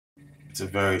It's a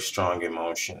very strong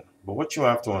emotion. But what you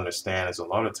have to understand is a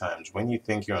lot of times when you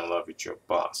think you're in love with your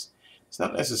boss, it's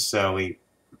not necessarily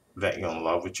that you're in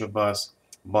love with your boss,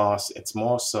 it's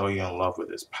more so you're in love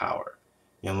with his power.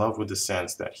 You're in love with the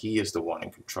sense that he is the one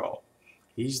in control.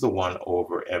 He's the one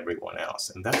over everyone else,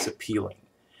 and that's appealing.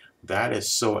 That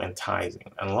is so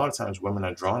enticing. And a lot of times women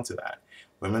are drawn to that.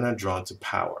 Women are drawn to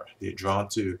power. They're drawn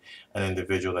to an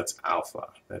individual that's alpha,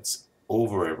 that's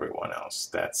over everyone else,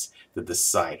 that's the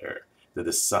decider,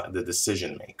 the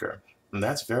decision maker. And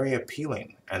that's very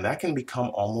appealing. And that can become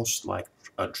almost like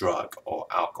a drug or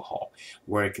alcohol,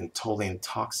 where it can totally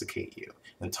intoxicate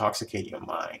your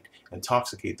mind,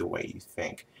 intoxicate the way you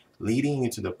think, leading you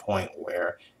to the point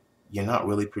where you're not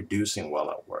really producing well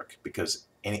at work because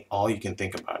all you can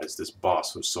think about is this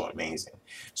boss who's so amazing.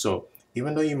 So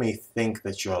even though you may think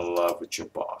that you're in love with your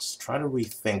boss, try to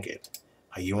rethink it.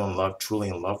 Are you in love, truly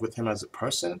in love with him as a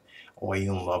person, or are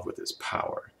you in love with his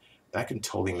power? That can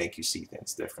totally make you see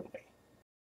things differently.